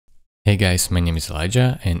Hey guys, my name is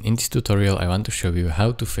Elijah, and in this tutorial I want to show you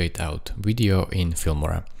how to fade out video in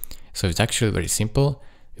Filmora. So it's actually very simple.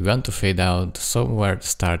 We want to fade out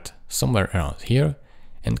start somewhere around here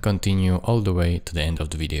and continue all the way to the end of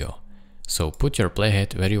the video. So put your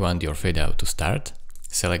playhead where you want your fade out to start,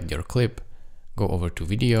 select your clip, go over to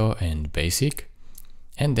video and basic,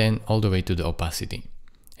 and then all the way to the opacity.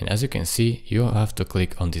 And as you can see, you have to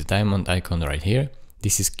click on this diamond icon right here.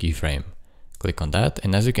 This is keyframe. Click on that,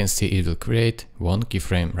 and as you can see, it will create one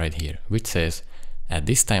keyframe right here, which says at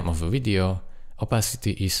this time of the video,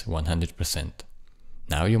 opacity is 100%.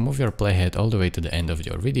 Now you move your playhead all the way to the end of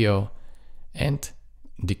your video and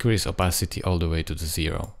decrease opacity all the way to the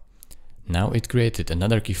 0. Now it created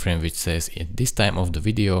another keyframe which says at this time of the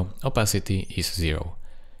video, opacity is 0.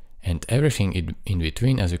 And everything in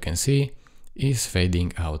between, as you can see, is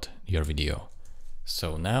fading out your video.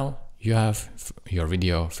 So now you have your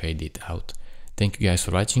video faded out. Thank you guys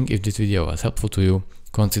for watching. If this video was helpful to you,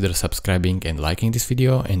 consider subscribing and liking this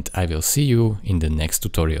video, and I will see you in the next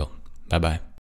tutorial. Bye bye.